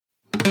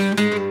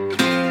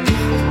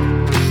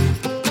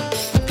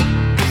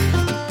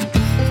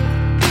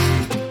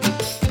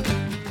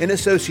In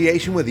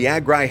association with the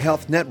Agri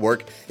Health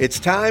Network,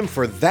 it's time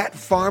for That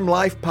Farm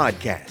Life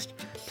podcast,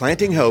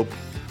 planting hope,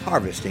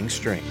 harvesting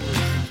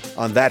strength.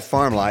 On That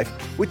Farm Life,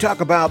 we talk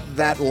about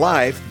that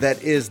life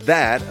that is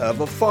that of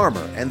a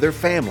farmer and their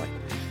family.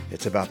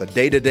 It's about the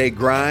day-to-day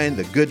grind,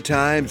 the good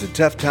times, the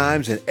tough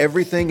times, and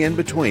everything in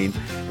between,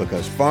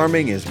 because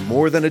farming is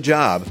more than a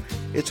job,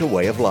 it's a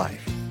way of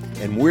life.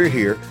 And we're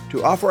here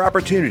to offer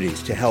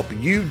opportunities to help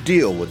you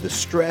deal with the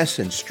stress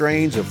and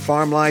strains of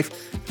farm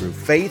life through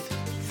faith,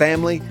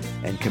 family,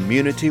 and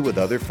community with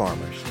other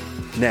farmers.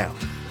 Now,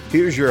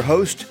 here's your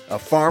host, a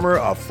farmer,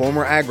 a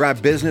former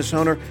agribusiness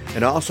owner,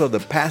 and also the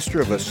pastor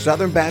of a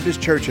Southern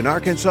Baptist church in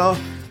Arkansas,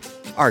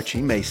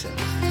 Archie Mason.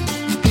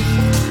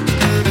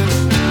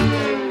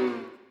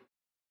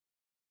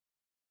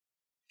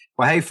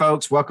 Well, hey,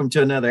 folks, welcome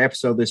to another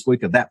episode this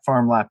week of That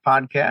Farm Life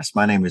podcast.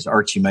 My name is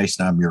Archie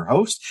Mason. I'm your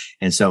host.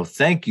 And so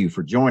thank you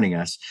for joining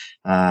us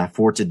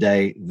for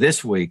today,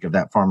 this week of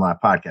That Farm Life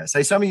podcast.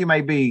 Hey, some of you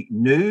may be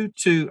new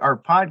to our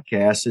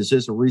podcast. This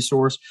is a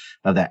resource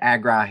of the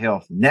Agri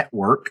Health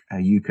Network.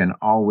 You can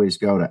always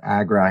go to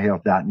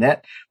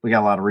agrihealth.net. We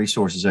got a lot of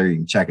resources there. You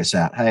can check us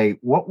out. Hey,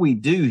 what we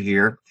do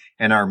here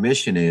and our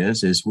mission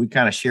is we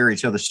kind of share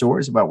each other's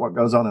stories about what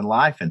goes on in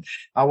life and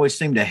always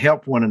seem to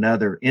help one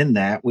another in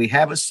that. We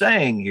have a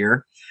saying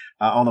here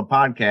on the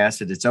podcast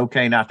that it's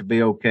okay not to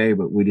be okay,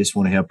 but we just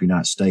want to help you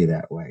not stay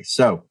that way.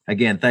 So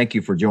again, thank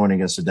you for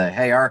joining us today.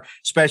 Hey, our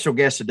special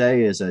guest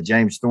today is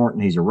James Thornton.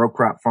 He's a row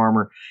crop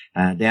farmer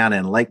down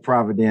in Lake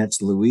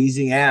Providence,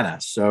 Louisiana.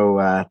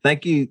 So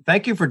thank you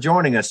for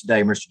joining us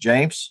today, Mr.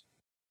 James.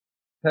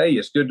 Hey,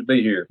 it's good to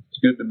be here. It's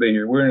good to be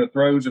here. We're in the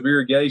throes of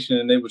irrigation,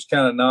 and it was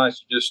kind of nice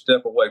to just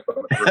step away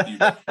from it for a few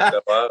minutes.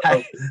 So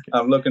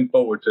I'm looking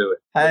forward to it.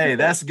 Hey,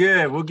 that's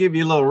good. We'll give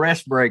you a little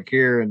rest break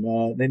here, and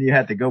then you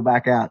have to go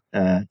back out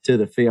to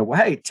the field. Well,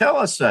 hey, tell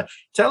us a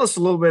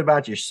little bit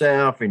about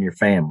yourself and your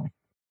family.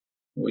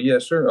 Well,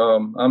 yes, sir.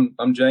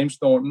 I'm James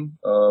Thornton.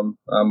 I'm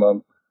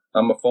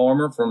a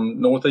farmer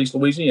from Northeast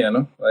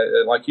Louisiana.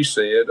 Like you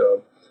said,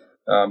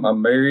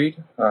 I'm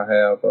married.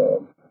 I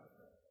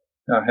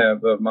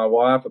have my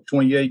wife of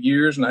 28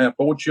 years, and I have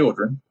 4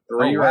 children.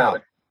 Three are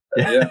out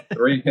of,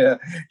 three.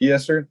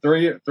 Yes, sir.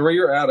 Three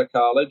are out of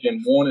college,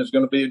 and one is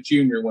going to be a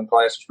junior when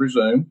classes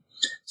resume.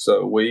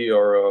 So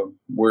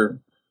we're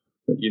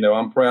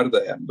I'm proud of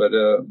that. But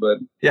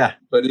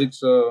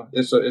it's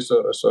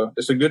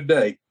a good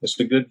day. It's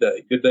a good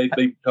day. Good day to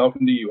be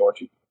talking to you,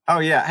 Archie. Oh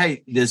yeah.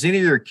 Hey, does any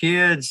of your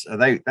kids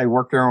they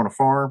work there on a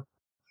farm?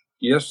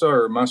 Yes,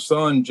 sir. My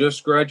son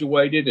just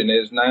graduated and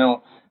is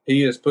now.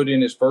 He has put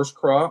in his first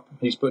crop.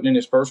 He's putting in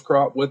his first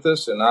crop with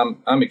us, and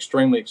I'm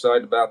extremely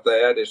excited about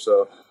that.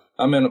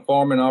 I'm in a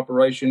farming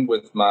operation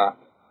with my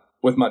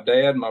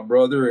dad, my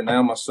brother, and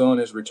now my son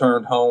has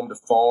returned home to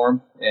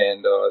farm,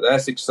 and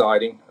that's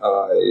exciting.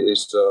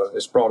 It's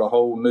brought a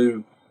whole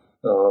new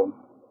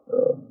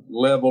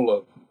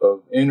level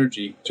of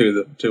energy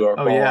to our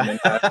farm. Yeah.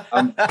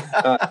 And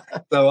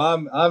so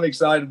I'm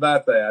excited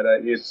about that.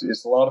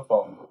 It's a lot of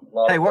fun.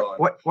 Hey,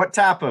 what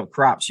type of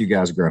crops you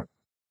guys grow?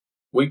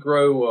 We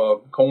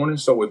grow corn and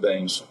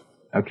soybeans.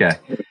 Okay.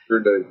 We sure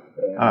do.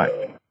 And, all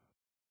right.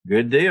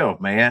 Good deal,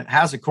 man.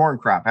 How's the corn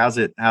crop? How's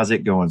it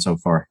going so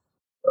far?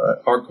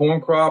 Our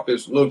corn crop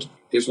is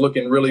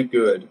looking really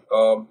good.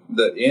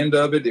 The end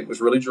of it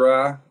was really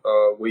dry.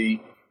 We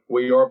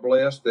are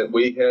blessed that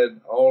we had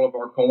all of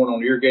our corn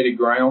on irrigated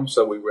ground,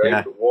 so we were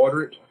able to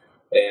water it.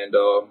 And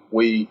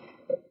we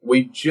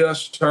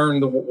just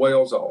turned the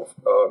wells off.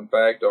 In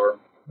fact, our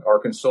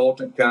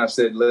consultant kind of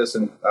said,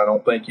 "Listen, I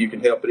don't think you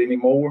can help it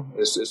anymore.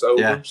 It's over."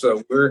 Yeah.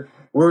 So we're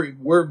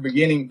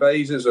beginning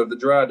phases of the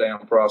dry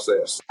down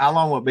process. How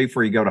long will it be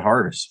before you go to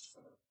harvest?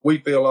 We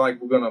feel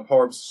like we're going to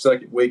harvest the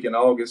second week in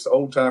August.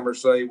 Old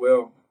timers say,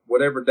 "Well,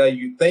 whatever day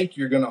you think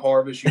you're going to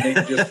harvest, you need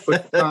to just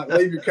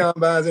leave your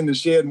combines in the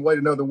shed and wait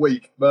another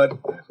week." But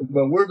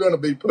we're going to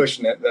be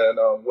pushing it,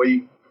 and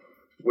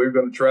we're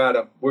going to try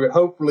to.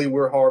 Hopefully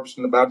we're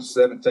harvesting about the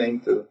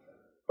 17th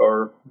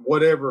or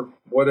whatever.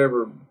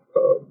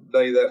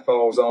 Day that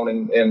falls on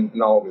in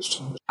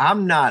August.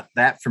 I'm not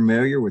that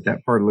familiar with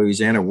that part of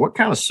Louisiana. What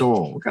kind of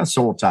soil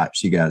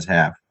types you guys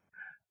have?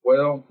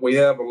 Well, we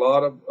have a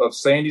lot of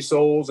sandy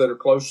soils that are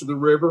close to the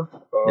river.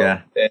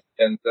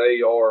 And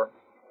they are,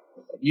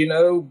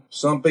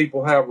 some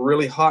people have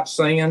really hot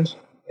sand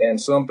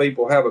and some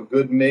people have a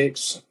good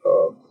mix.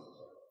 I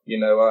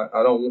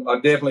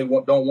definitely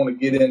don't want to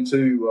get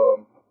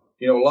into,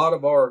 a lot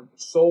of our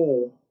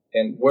soil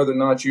and whether or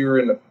not you're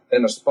in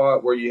a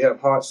spot where you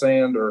have hot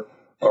sand or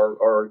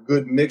a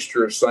good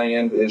mixture of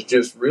sand is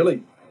just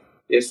really,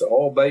 it's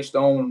all based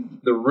on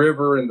the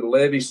river and the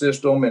levee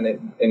system. And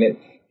it in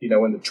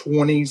the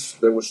 20s,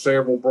 there were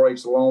several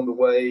breaks along the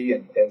way,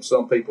 and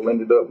some people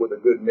ended up with a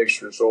good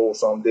mixture of soil,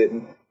 some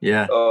didn't.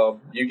 Yeah.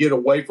 You get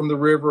away from the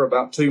river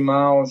about 2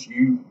 miles,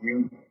 you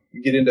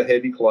get into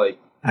heavy clay.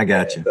 I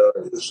got you.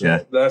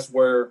 That's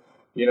where,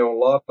 a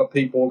lot of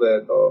people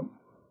that,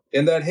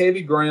 in that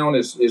heavy ground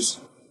is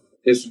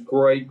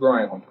great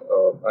ground.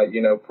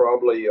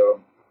 Probably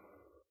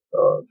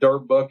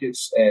dirt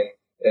buckets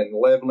and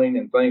leveling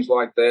and things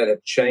like that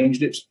have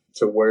changed it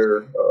to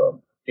where,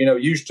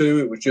 used to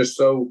it was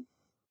just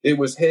it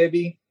was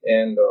heavy,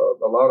 and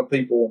a lot of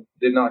people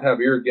did not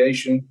have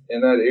irrigation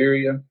in that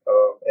area.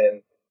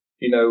 And,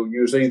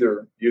 you was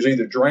either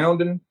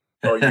drowning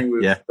or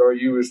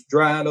you was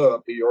drying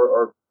up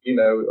or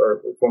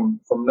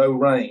from no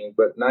rain.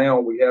 But now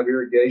we have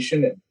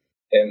irrigation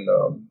and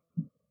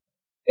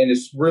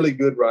it's really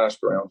good rice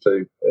ground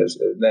too.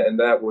 And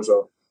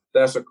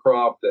that's a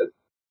crop that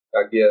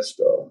I guess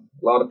a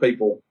lot of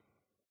people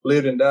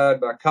lived and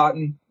died by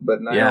cotton,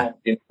 but now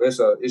it's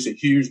a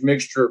huge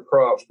mixture of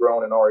crops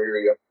grown in our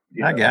area.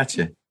 I got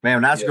you, man.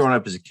 When I was growing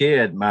up as a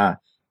kid, my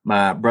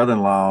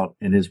brother-in-law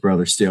and his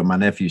brother my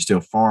nephew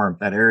still farmed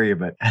that area,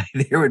 but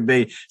there would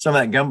be some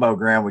of that gumbo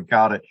ground, we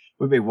called it.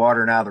 We'd be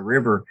watering out of the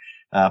river,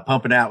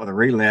 pumping out with a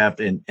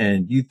relift,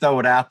 and you throw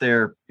it out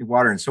there,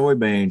 watering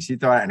soybeans, you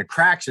throw it out, and the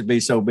cracks would be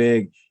so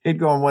big, it'd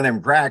go in one of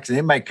them cracks, and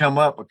it may come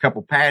up a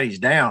couple patties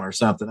down or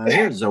something. I mean,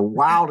 it was the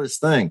wildest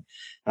thing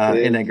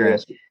in that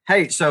grass.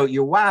 Hey, so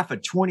your wife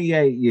of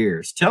 28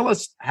 years, tell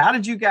us, how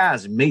did you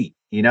guys meet?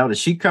 Does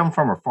she come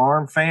from a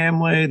farm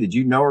family? Did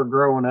you know her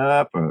growing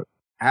up? Or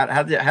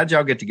how'd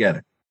y'all get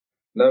together?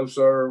 No,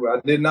 sir.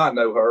 I did not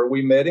know her.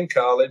 We met in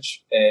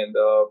college, and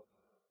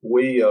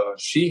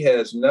she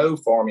has no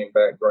farming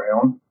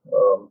background.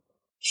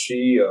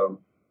 She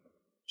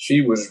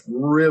was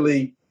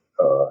really,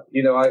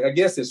 I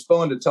guess it's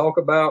fun to talk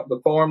about the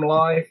farm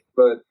life,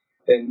 but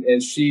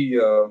and she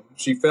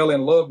fell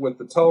in love with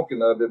the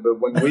talking of it. But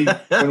when we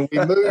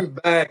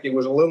moved back, it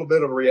was a little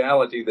bit of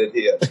reality that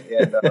hit.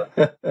 And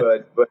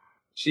but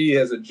she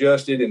has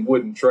adjusted and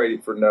wouldn't trade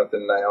it for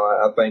nothing now.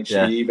 I think she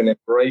even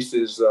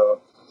embraces.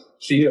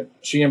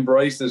 She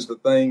embraces the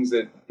things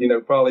that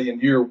probably in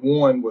year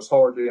one was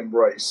hard to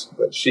embrace,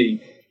 but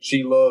she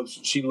loves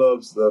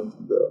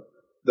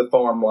the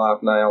farm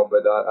life now.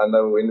 But I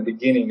know in the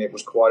beginning it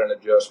was quite an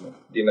adjustment.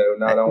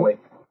 Not only.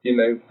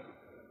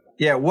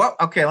 Yeah.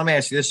 Okay. Let me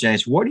ask you this,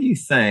 James. What do you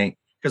think?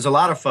 Because a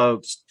lot of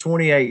folks,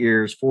 28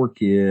 years, 4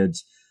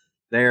 kids,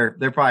 they're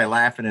probably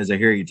laughing as they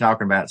hear you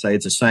talking about. Say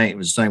it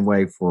was the same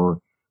way for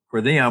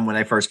them when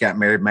they first got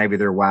married. Maybe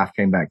their wife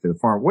came back to the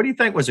farm. What do you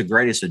think was the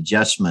greatest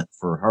adjustment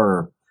for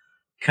her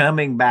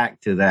coming back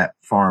to that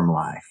farm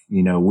life?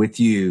 With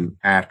you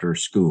after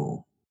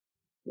school.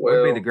 What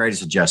would be the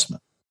greatest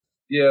adjustment?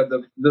 Yeah,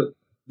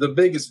 the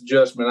biggest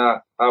adjustment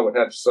I would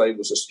have to say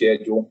was the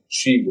schedule.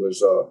 She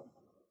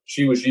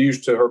was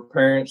used to her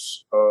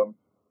parents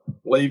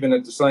leaving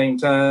at the same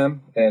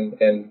time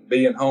and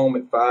being home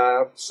at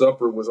 5.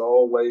 Supper was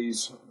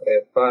always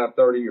at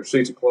 5:30 or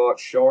 6 o'clock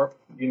sharp,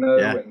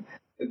 and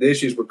the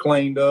dishes were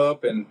cleaned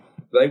up and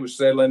they were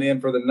settling in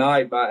for the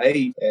night by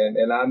 8.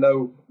 And I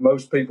know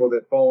most people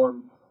that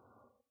farm,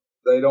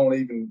 they don't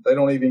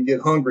even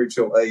get hungry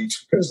till 8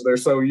 because they're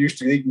so used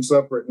to eating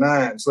supper at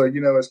 9. So,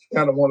 it's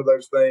kind of one of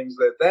those things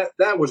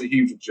that was a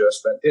huge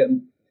adjustment.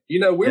 And, we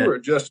were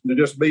adjusting to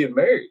just being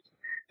married.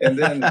 And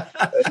then,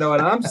 and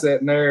I'm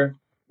sitting there,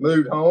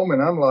 moved home,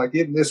 and I'm like,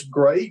 isn't this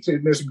great?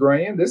 Isn't this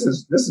grand? This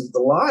is the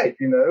life,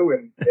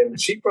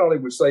 and she probably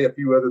would say a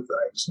few other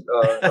things.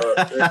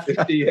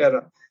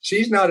 If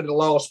she's not at a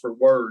loss for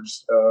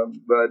words,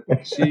 but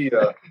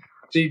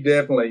we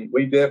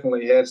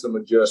definitely had some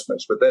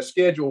adjustments, but that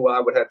schedule,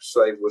 I would have to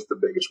say, was the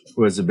biggest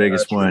one. Was the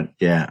biggest one.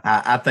 Yeah.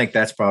 I think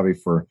that's probably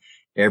for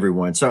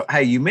everyone. So,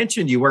 hey, you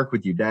mentioned you work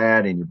with your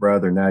dad and your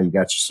brother. Now you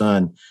got your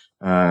son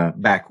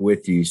back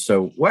with you.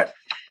 So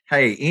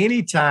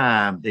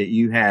anytime that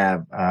you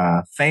have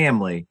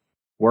family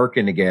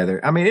working together,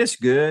 I mean, it's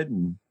good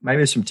and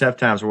maybe some tough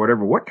times or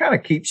whatever. What kind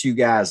of keeps you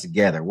guys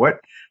together?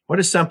 What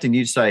is something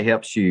you'd say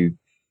helps you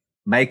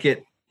make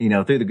it,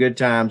 through the good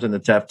times and the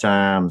tough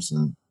times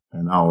and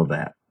all of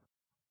that?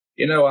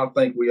 I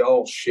think we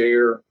all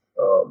share.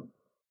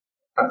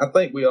 I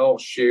think we all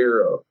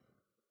share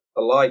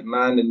a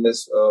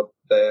like-mindedness of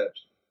that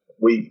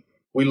we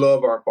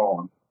love our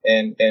farm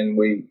and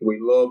we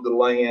love the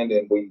land,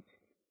 and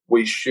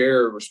we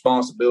share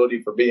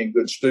responsibility for being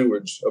good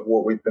stewards of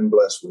what we've been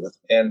blessed with.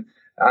 And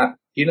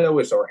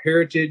it's our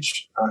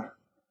heritage.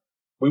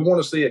 We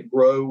want to see it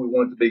grow. We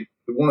want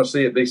to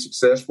see it be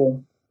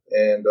successful.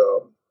 And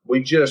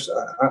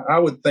I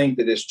would think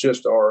that it's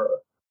just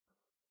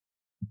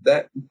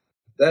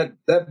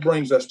that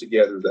brings us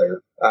together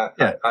there.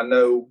 I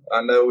know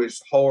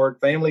it's hard.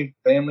 Family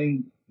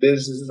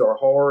businesses are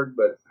hard,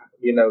 but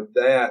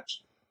that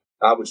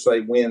I would say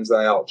wins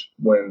out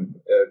when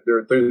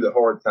they're through the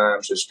hard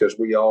times, just because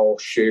we all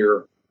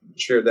share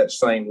that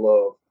same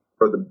love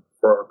for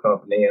our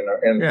company and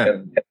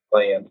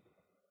land.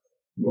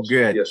 Well,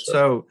 good. Yes,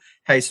 so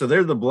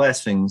they're the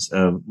blessings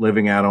of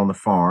living out on the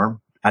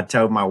farm. I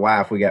told my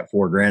wife we got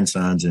 4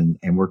 grandsons and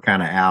we're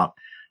kind of out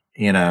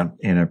in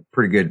a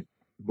pretty good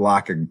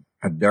block of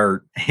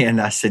dirt. And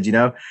I said,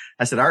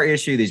 our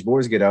issue, these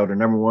boys get older.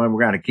 Number 1,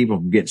 we're going to keep them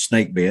from getting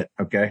snake bit.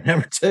 Okay.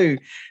 Number 2,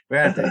 we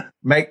have to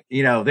make,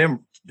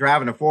 them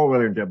driving a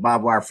 4-wheeler into a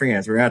barbed wire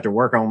fence. We're going to have to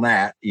work on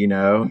that,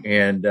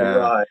 and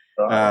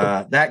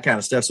that kind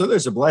of stuff. So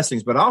there's the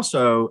blessings, but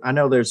also I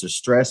know there's the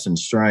stress and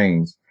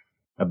strains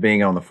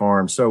being on the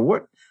farm. So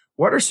what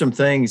are some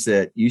things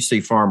that you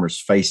see farmers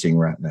facing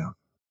right now?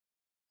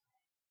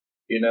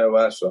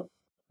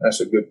 That's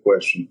a good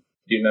question.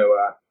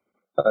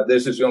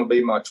 This is going to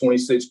be my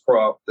 26th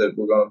crop that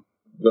we're going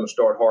to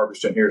start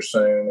harvesting here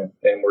soon,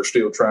 and we're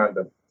still trying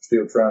to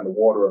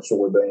water our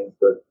soybeans.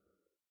 But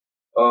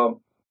a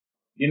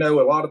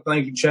lot of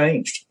things have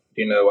changed.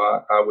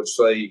 I would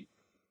say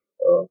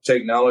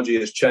technology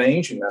has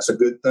changed, and that's a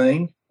good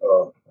thing.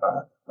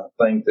 I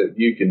think that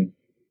you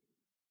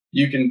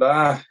can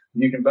buy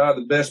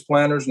the best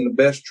planters and the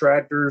best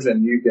tractors,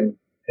 and you can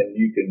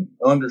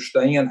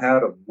understand how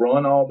to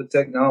run all the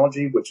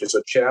technology, which is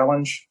a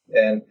challenge.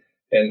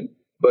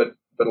 But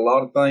a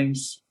lot of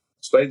things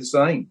stay the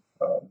same.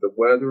 The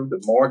weather,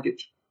 the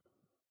market.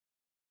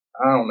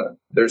 I don't know.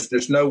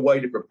 There's no way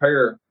to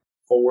prepare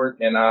for it,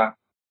 and I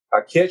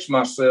catch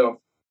myself.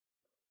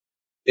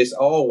 It's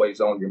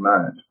always on your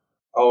mind.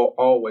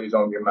 Always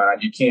on your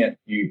mind. You can't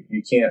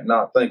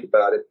not think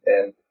about it.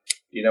 And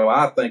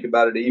I think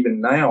about it even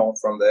now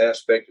from the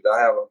aspect that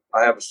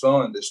I have a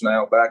son that's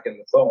now back in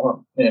the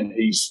farm, and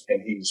he's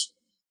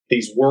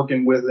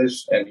working with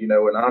us, and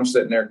and I'm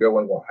sitting there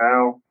going, well,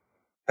 how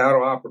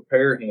do I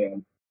prepare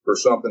him for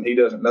something he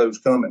doesn't know is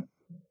coming?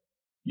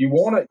 You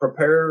want to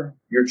prepare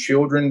your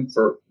children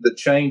for the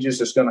changes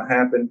that's going to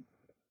happen,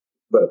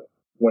 but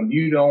when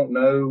you don't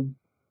know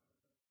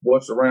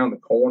what's around the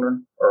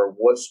corner or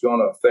what's going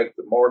to affect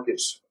the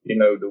markets,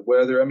 the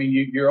weather, I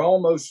mean, you're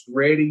almost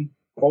ready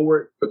for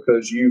it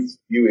because you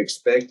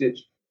expect it,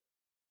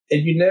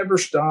 and you never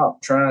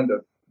stop trying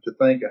to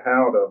think of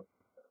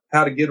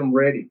how to get them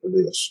ready for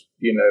this,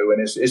 and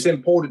it's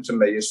important to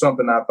me. It's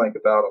something I think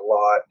about a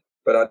lot,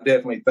 but I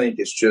definitely think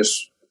it's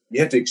just,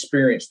 you have to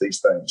experience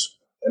these things.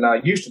 And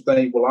I used to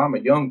think, well, I'm a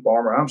young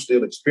farmer, I'm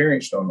still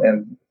experiencing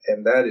them,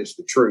 and that is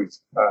the truth.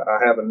 I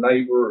have a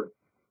neighbor,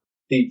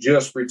 he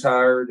just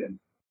retired, and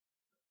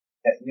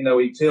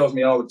he tells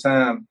me all the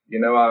time,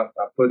 I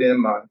put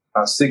in my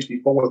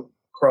 64th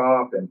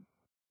crop, and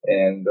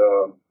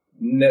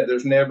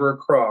there's never a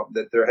crop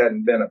that there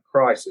hadn't been a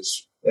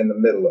crisis in the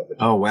middle of it.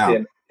 Oh, wow.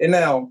 And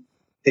now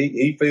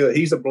he feels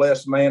he's a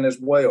blessed man as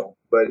well.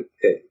 But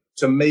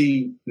to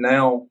me,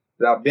 now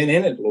that I've been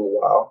in it a little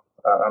while,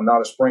 I'm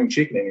not a spring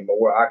chicken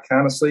anymore. I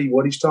kind of see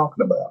what he's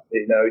talking about.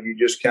 You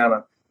just kind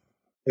of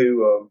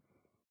who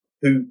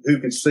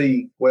could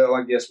see, well,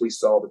 I guess we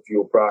saw the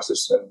fuel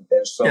prices and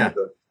some of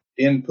the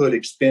input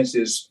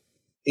expenses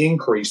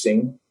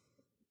increasing,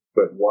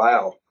 but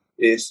wow,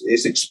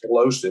 it's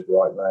explosive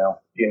right now,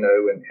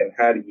 and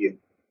how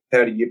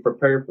do you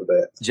prepare for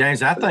that?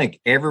 James, I think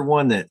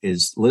everyone that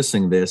is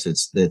listening to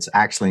this, that's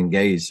actually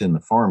engaged in the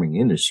farming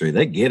industry,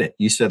 they get it.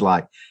 You said,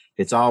 like,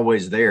 it's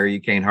always there.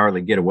 You can't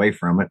hardly get away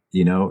from it,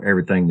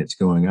 everything that's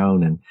going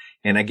on.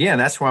 And again,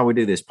 that's why we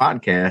do this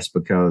podcast,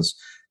 because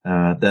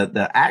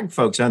the ag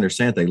folks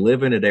understand, they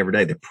live in it every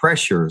day. The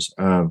pressures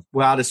of,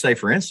 well, I'll just say,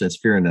 for instance,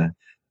 if you're in the,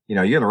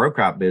 you're in the row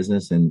crop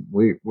business, and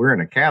we're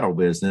in a cattle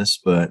business,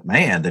 but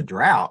man, the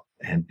drought,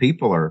 and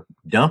people are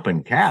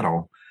dumping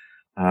cattle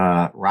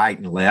right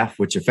and left,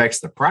 which affects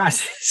the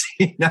prices.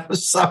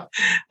 So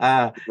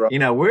right.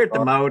 We're at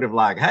the mode of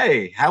like,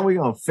 hey, how are we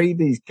going to feed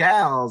these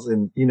cows,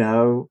 and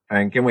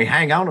and can we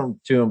hang on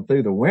to them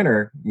through the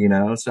winter?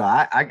 So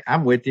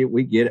I'm with you.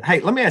 We get it.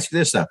 Hey, let me ask you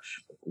this though.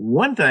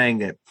 One thing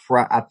that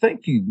I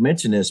think you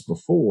mentioned this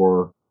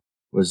before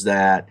was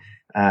that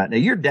now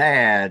your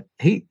dad,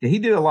 he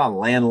did a lot of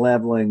land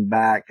leveling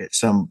back at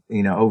some,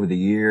 over the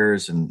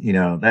years, and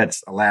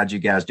that's allowed you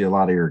guys to do a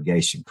lot of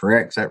irrigation,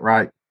 correct? Is that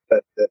right?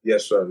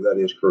 Yes, sir. That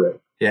is correct.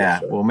 Yeah.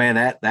 Yes, well,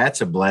 man,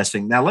 that's a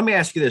blessing. Now, let me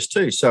ask you this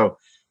too. So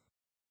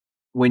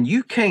when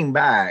you came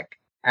back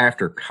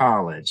after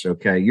college,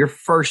 okay, your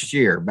first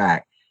year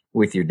back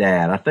with your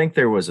dad, I think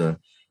there was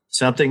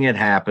something had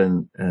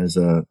happened as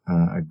a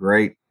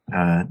great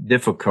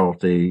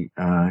difficulty.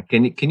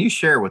 Can you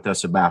share with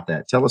us about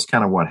that? Tell us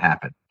kind of what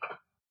happened.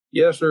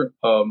 Yes, sir.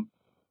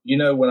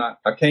 When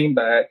I came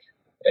back,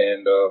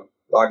 and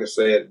like I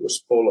said, it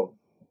was full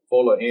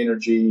of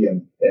energy,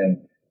 and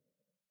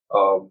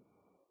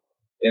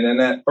in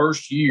that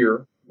first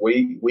year,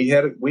 we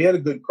had a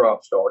good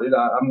crop started.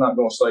 I'm not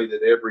going to say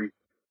that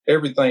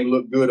everything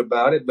looked good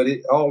about it, but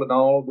all in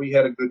all, we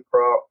had a good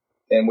crop,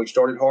 and we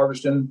started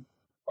harvesting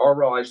our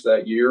rice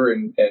that year.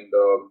 And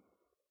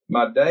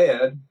my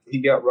dad, he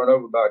got run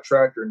over by a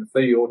tractor in the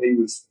field.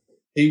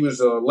 He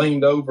was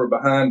leaned over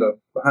behind the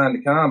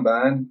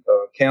combine,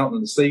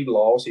 counting the seed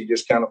loss. He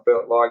just kind of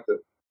felt like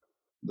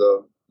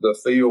the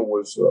field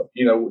was,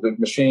 the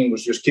machine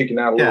was just kicking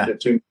out a little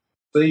bit too much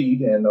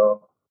seed and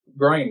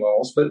grain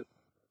loss. But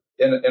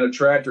and a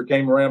tractor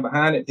came around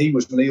behind it. He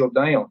was kneeled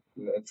down.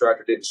 The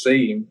tractor didn't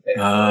see him.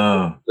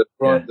 And the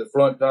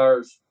front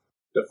tires,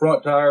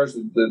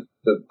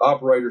 the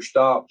operator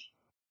stopped.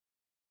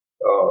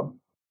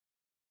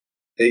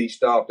 He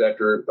stopped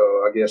after,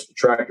 I guess, the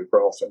tractor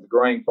crossed, and the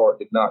grain part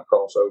did not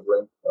cross over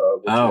him.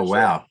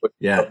 Wow.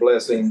 A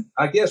blessing.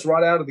 I guess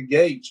right out of the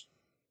gates,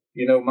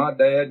 my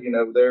dad,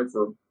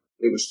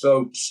 it was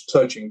so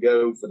touch and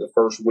go for the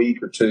first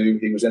week or two.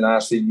 He was in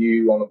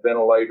ICU on a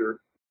ventilator.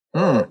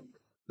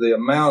 The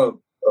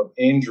amount of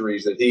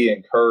injuries that he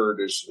incurred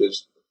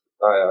is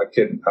I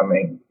couldn't. I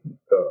mean,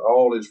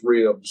 all his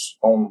ribs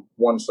on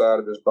one side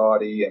of his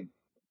body and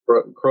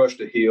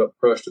crushed a hip,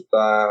 crushed a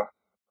thigh,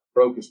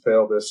 broke his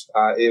pelvis.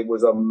 It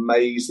was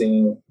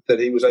amazing that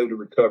he was able to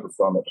recover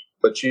from it.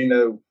 But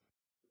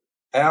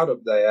out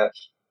of that,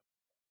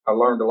 I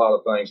learned a lot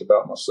of things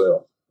about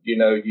myself.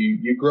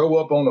 You grow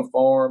up on a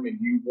farm and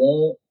you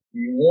want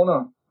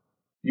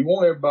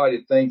everybody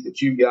to think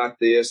that you got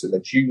this and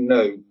that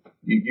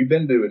you've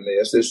been doing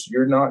this.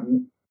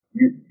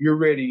 You're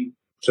ready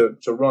to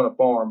run a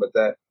farm, but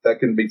that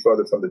couldn't be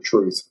further from the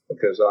truth,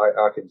 because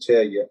I can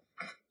tell you,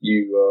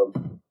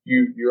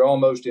 you're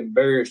almost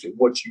embarrassed at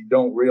what you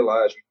don't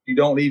realize. You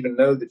don't even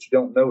know that you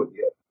don't know it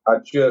yet. I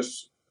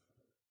just,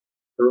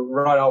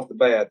 right off the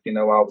bat, I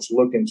was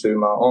looking to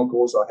my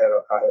uncles. I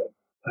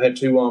had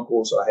two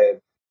uncles. I had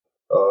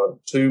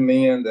two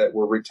men that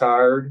were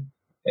retired,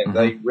 and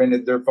they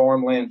rented their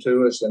farmland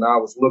to us, and I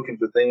was looking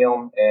to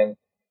them, and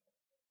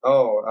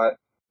I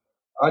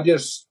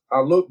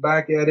look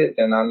back at it,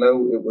 and I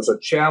know it was a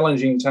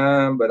challenging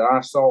time, but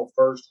I saw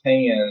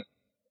firsthand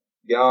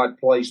God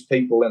placed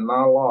people in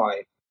my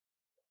life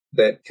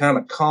that kind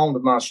of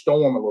calmed my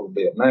storm a little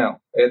bit.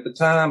 Now, at the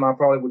time, I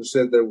probably would have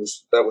said that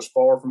was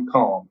far from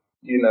calm,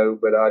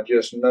 but I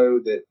just know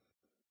that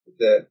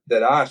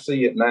I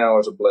see it now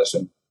as a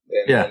blessing.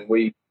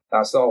 And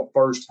I saw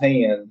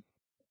firsthand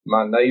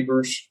my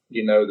neighbors.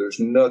 There's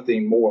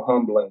nothing more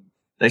humbling.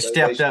 They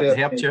stepped up and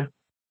helped you?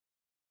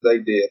 They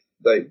did.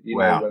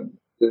 Wow.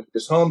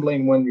 It's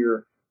humbling when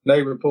your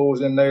neighbor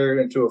pulls in there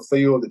into a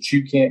field that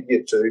you can't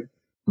get to.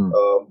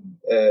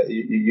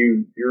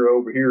 You're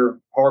over here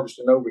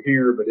harvesting over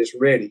here, but it's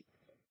ready,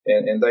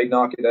 and they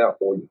knock it out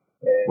for you.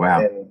 And,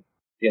 wow. And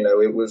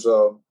it was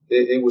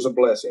a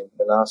blessing,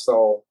 and I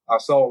saw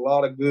a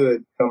lot of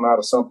good come out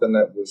of something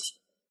that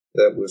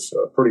was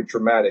pretty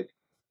traumatic.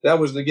 That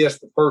was, I guess,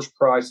 the first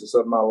crisis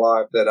of my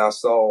life that I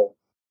saw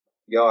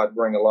God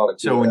bring a lot of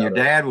good. So when your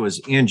dad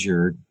was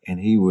injured and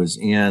he was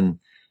in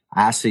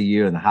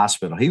ICU in the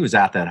hospital, he was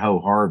out that whole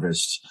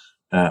harvest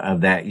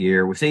of that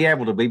year. Was he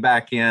able to be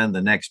back in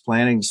the next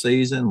planting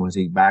season? Was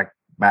he back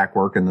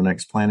working the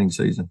next planting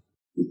season?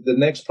 The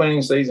next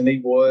planting season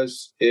he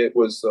was. It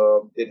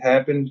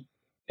happened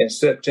in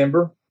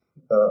September.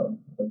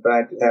 In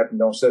fact, it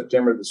happened on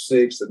September the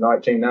 6th of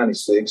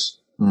 1996.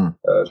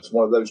 It's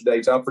one of those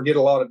dates. I forget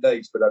a lot of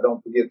dates, but I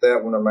don't forget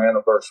that one on my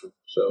anniversary.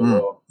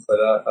 So, but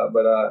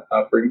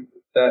I forget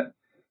that.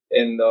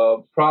 And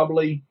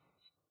probably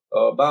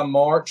by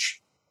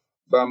March,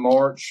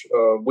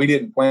 we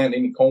didn't plant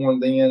any corn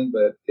then,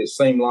 but it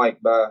seemed like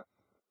by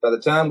the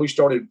time we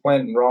started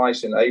planting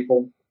rice in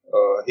April,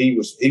 he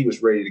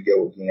was ready to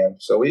go again.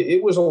 So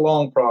it was a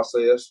long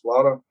process, a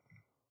lot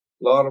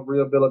of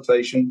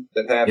rehabilitation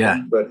that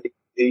happened, but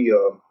he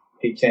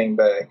came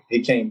back.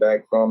 He came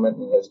back from it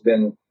and has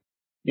been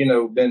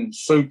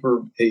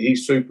super.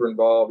 He's super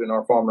involved in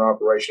our farming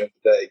operation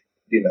today.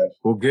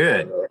 Well,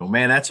 good. Well,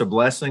 man, that's a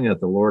blessing that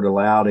the Lord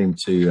allowed him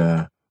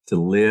to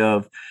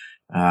live.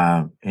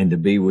 And to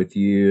be with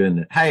you,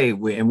 and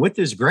and with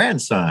his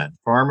grandson,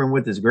 farming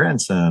with his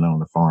grandson on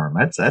the farm.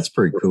 That's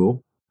pretty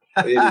cool.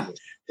 It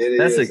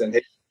is.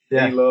 And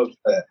he loves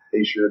that.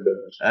 He sure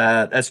does.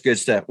 That's good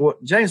stuff. Well,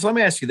 James, let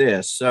me ask you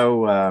this.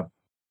 So,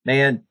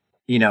 man,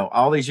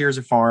 all these years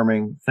of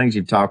farming, things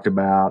you've talked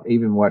about,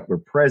 even what we're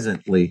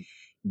presently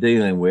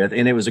dealing with,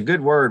 and it was a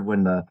good word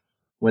when the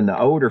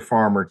older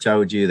farmer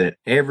told you that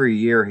every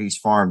year he's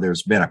farmed,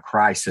 there's been a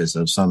crisis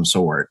of some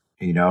sort.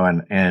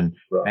 And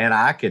right. And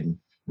I can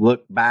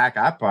look back.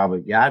 I'd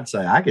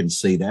say I can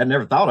see that. I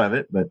never thought of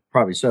it, but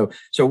probably so.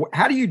 So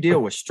how do you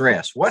deal with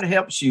stress? What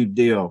helps you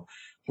deal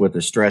with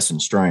the stress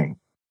and strain?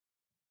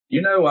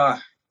 I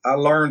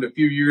learned a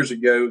few years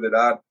ago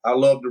that I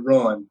love to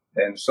run.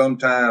 And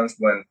sometimes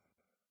when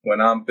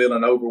I'm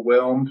feeling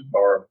overwhelmed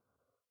or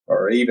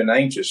even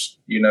anxious,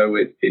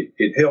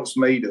 it helps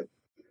me to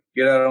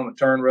get out on the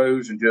turn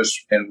roads and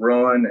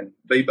run and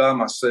be by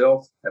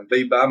myself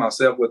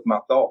with my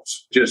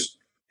thoughts. Just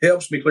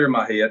helps me clear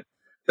my head.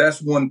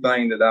 That's one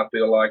thing that I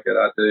feel like that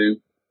I do.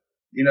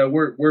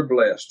 We're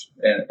blessed,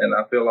 and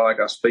I feel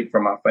like I speak for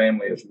my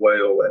family as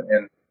well.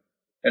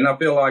 And I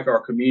feel like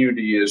our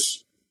community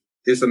is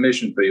a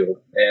mission field,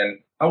 and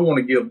I want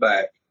to give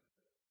back.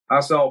 I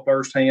saw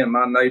firsthand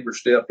my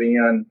neighbors step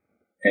in,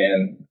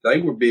 and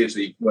they were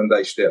busy when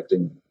they stepped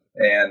in.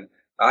 And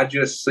I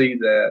just see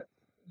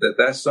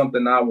that's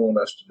something I want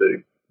us to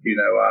do.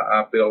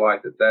 I feel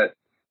like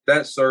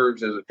that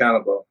serves as a kind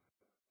of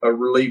a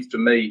relief to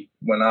me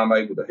when I'm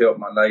able to help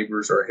my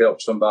neighbors or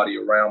help somebody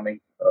around me,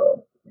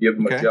 give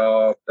them a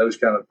job, those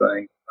kind of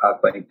things. I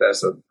think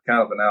that's a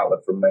kind of an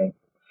outlet for me.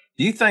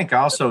 Do you think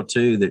also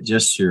too that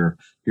just your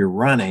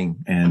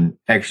running and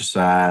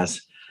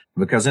exercise,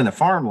 because in the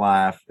farm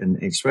life, and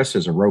especially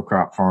as a row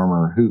crop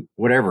farmer,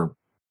 whatever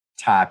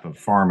type of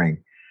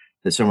farming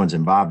that someone's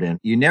involved in,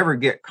 you never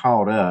get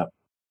caught up.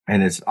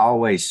 And it's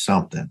always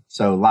something.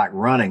 So like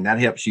running, that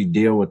helps you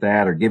deal with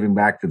that, or giving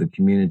back to the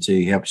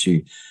community helps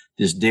you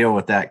just deal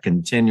with that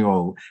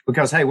continual,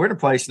 because, hey, we're at a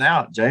place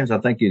now, James, I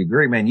think you'd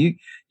agree, man,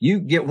 you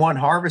get one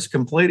harvest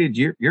completed,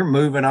 you're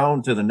moving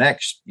on to the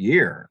next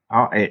year.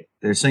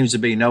 There seems to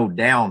be no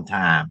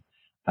downtime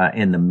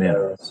in the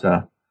middle.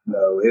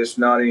 No, it's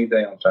not any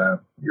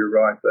downtime. You're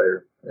right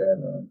there.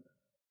 And,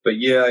 but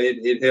yeah,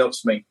 it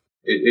helps me.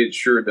 It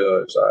sure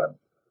does.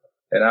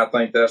 And I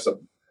think I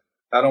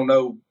don't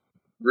know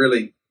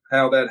really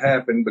how that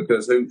happened,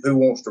 because who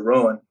wants to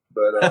run?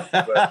 But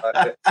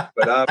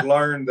I've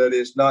learned that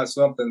it's not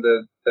something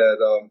that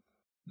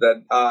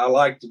I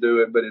like to do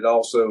it, but it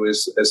also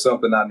is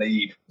something I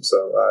need.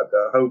 So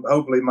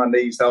hopefully my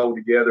knees hold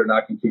together and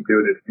I can keep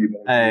doing it a few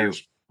more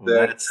years.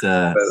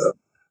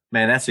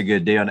 Man, that's a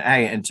good deal. And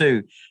hey, and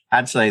two,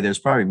 I'd say there's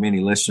probably many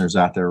listeners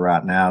out there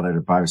right now that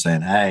are probably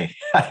saying, hey,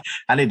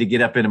 I need to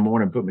get up in the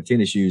morning, put my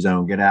tennis shoes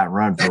on, get out and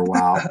run for a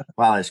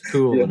while it's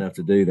cool enough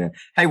to do that.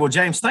 Hey, well,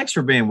 James, thanks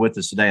for being with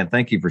us today, and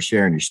thank you for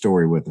sharing your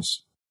story with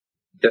us.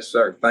 Yes,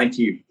 sir. Thank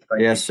you.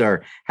 Yes,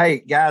 sir. Hey,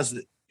 guys,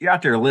 you're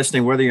out there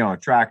listening, whether you're on a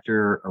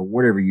tractor or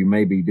whatever you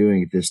may be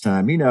doing at this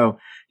time, you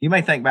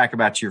may think back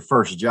about your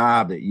first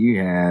job that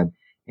you had,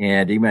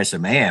 and you may say,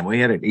 man, we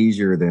had it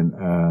easier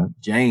than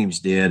James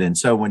did. And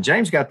so when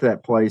James got to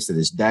that place that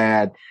his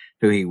dad,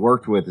 who he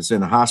worked with, is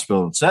in the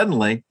hospital, and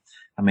suddenly,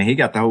 he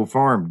got the whole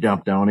farm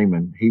dumped on him,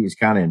 and he was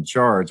kind of in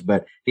charge,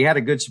 but he had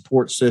a good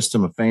support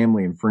system of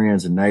family and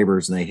friends and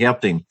neighbors, and they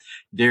helped him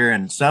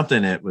during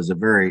something that was a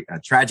very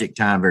tragic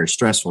time, very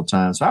stressful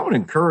time. So I would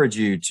encourage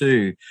you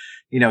to,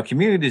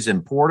 community is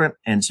important.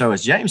 And so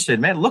as James said,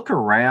 man, look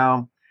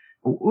around.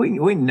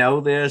 We know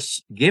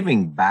this.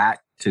 Giving back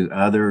to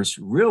others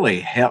really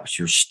helps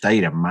your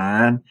state of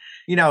mind.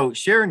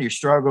 Sharing your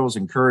struggles,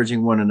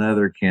 encouraging one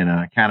another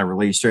can kind of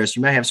relieve stress.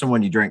 You may have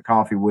someone you drink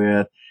coffee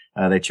with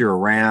that you're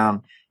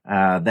around,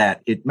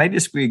 that it may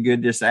just be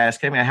good just to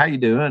ask, hey, man, how you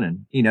doing?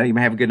 And, you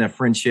may have a good enough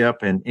friendship,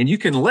 and you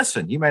can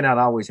listen. You may not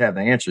always have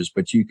the answers,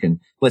 but you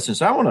can listen.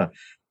 So I want to,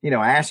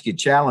 ask you,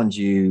 challenge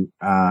you,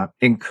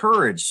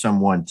 encourage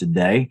someone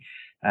today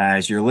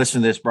as you're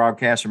listening to this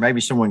broadcast, or maybe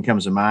someone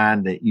comes to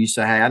mind that you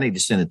say, hey, I need to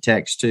send a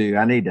text to,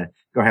 I need to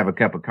go have a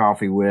cup of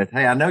coffee with.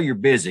 Hey, I know you're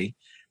busy,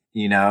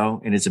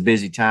 and it's a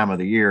busy time of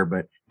the year,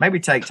 but maybe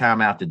take time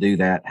out to do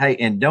that. Hey,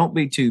 and don't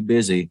be too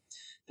busy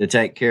to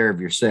take care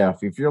of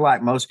yourself. If you're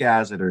like most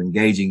guys that are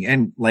engaging,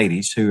 and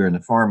ladies who are in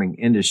the farming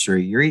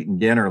industry, you're eating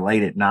dinner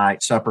late at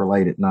night, supper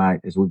late at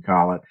night, as we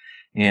call it.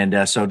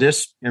 And so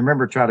just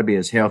remember, try to be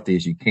as healthy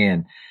as you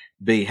can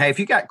be. Hey, if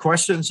you got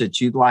questions that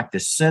you'd like to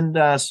send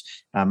us,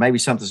 maybe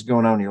something's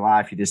going on in your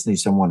life, you just need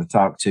someone to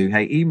talk to,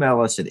 hey,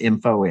 email us at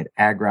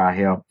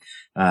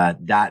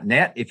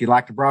info@agrihealth.net. If you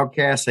like the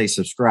broadcast, hey,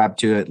 subscribe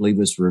to it, leave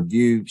us a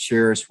review,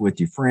 share us with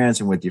your friends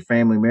and with your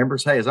family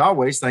members. Hey, as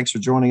always, thanks for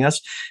joining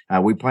us.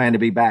 We plan to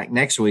be back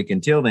next week.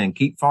 Until then,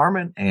 keep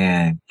farming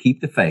and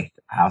keep the faith.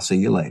 I'll see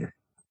you later.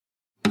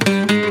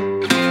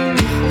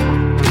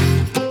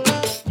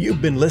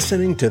 You've been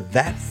listening to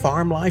That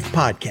Farm Life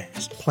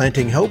Podcast,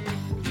 Planting Hope,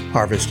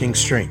 Harvesting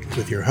Strength,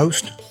 with your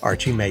host,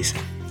 Archie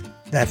Mason.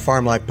 That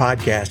Farm Life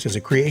Podcast is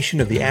a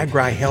creation of the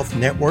Agri Health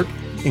Network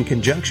in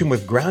conjunction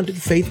with Grounded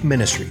Faith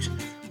Ministries,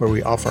 where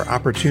we offer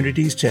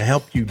opportunities to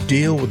help you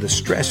deal with the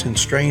stress and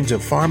strains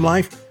of farm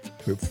life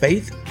through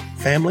faith,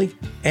 family,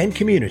 and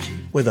community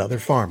with other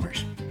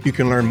farmers. You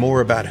can learn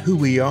more about who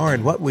we are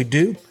and what we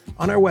do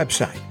on our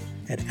website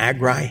at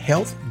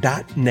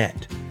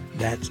agrihealth.net.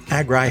 That's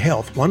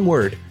agrihealth, one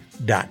word,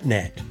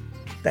 .net.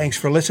 Thanks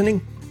for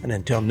listening, and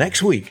until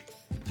next week,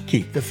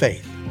 keep the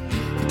faith.